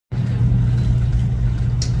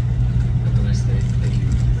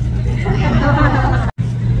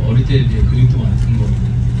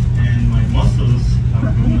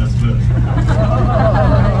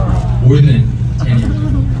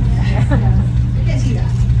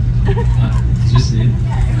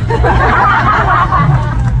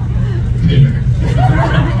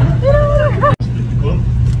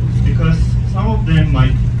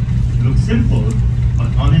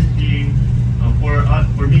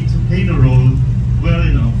play the role well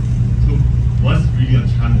enough to was really a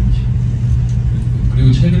challenge.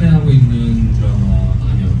 그리고 최근에 하고 있는 드라마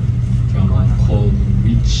called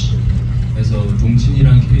Rich 에서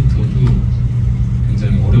동진이란 캐릭터도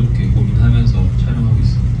굉장히 어렵게 고민하면서 촬영하고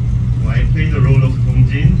있습니다. I played the role of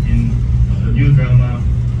Dongjin in the new drama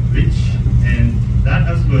Rich, and that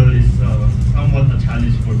as well is somewhat a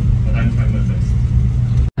challenge for me, but I'm trying my best.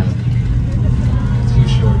 Too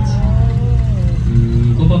short.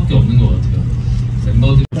 그거밖에 없는 것 같아요.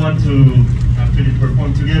 멤버들이 Want to actually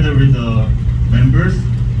perform together with the members,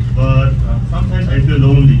 but sometimes I feel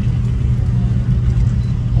lonely.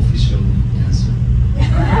 official answer.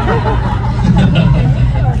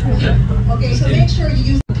 Okay, so make sure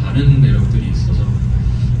you use. 다른 매력들이 있어서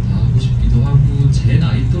다 하고 싶기도 하고 제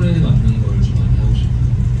나이 또래에 맞는 걸 좀 많이 하고 싶어요.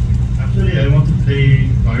 Actually, I want to play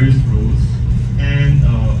various roles, and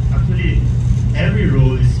actually, every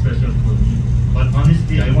role is special for me. But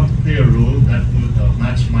honestly, I want to play a role that would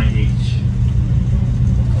match my age.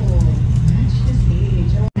 Oh, match his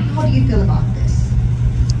age. How do you feel about this?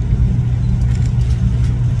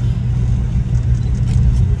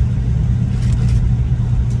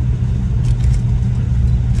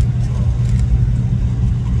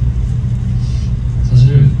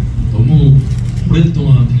 사실 너무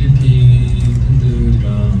오랫동안 필리핀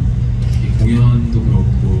팬들이랑 이 공연도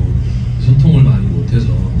그렇고 소통을 많이 못해서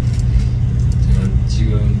제가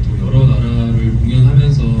지금 또 여러 나라를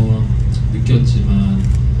공연하면서 느꼈지만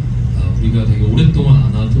우리가 되게 오랫동안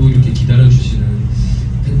안 와도 이렇게 기다려주시는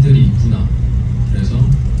팬들이 있구나. 그래서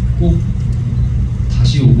꼭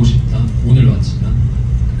다시 오고 싶다. 오늘 왔지만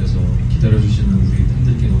그래서 기다려주시는 우리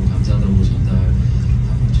팬들께 너무 감사하다고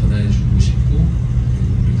전해주고 싶고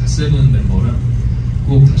우리 갓세븐 멤버랑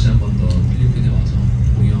꼭 다시 한 번 더 필리핀에 와서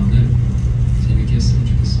공연을 재밌게 했으면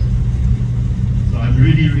좋겠어요. So I'm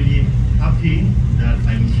really, really happy that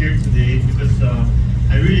I'm here today because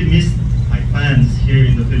I really missed my fans here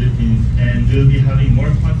in the Philippines, and we'll be having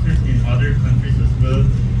more concerts in other countries as well.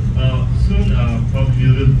 Soon, probably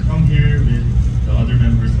we will come here with the other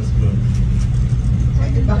members as well.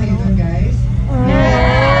 Excited ba kayo dun, guys?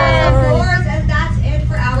 Yes, of course, and that's it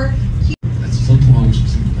for our. 같이 소통하고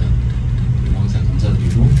싶습니다. 항상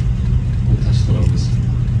감사드리고 꼭 다시 돌아오겠습니다.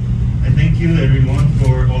 I thank you everyone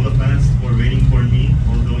for all the fans for waiting for me,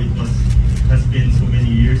 although it has been so many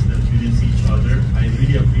years that we didn't see each other. I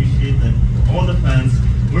really appreciate that all the fans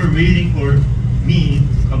were waiting for me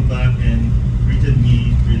to come back and greeted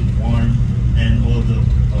me with warmth and all the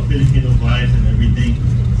Filipino vibes and everything.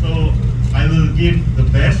 So I will give the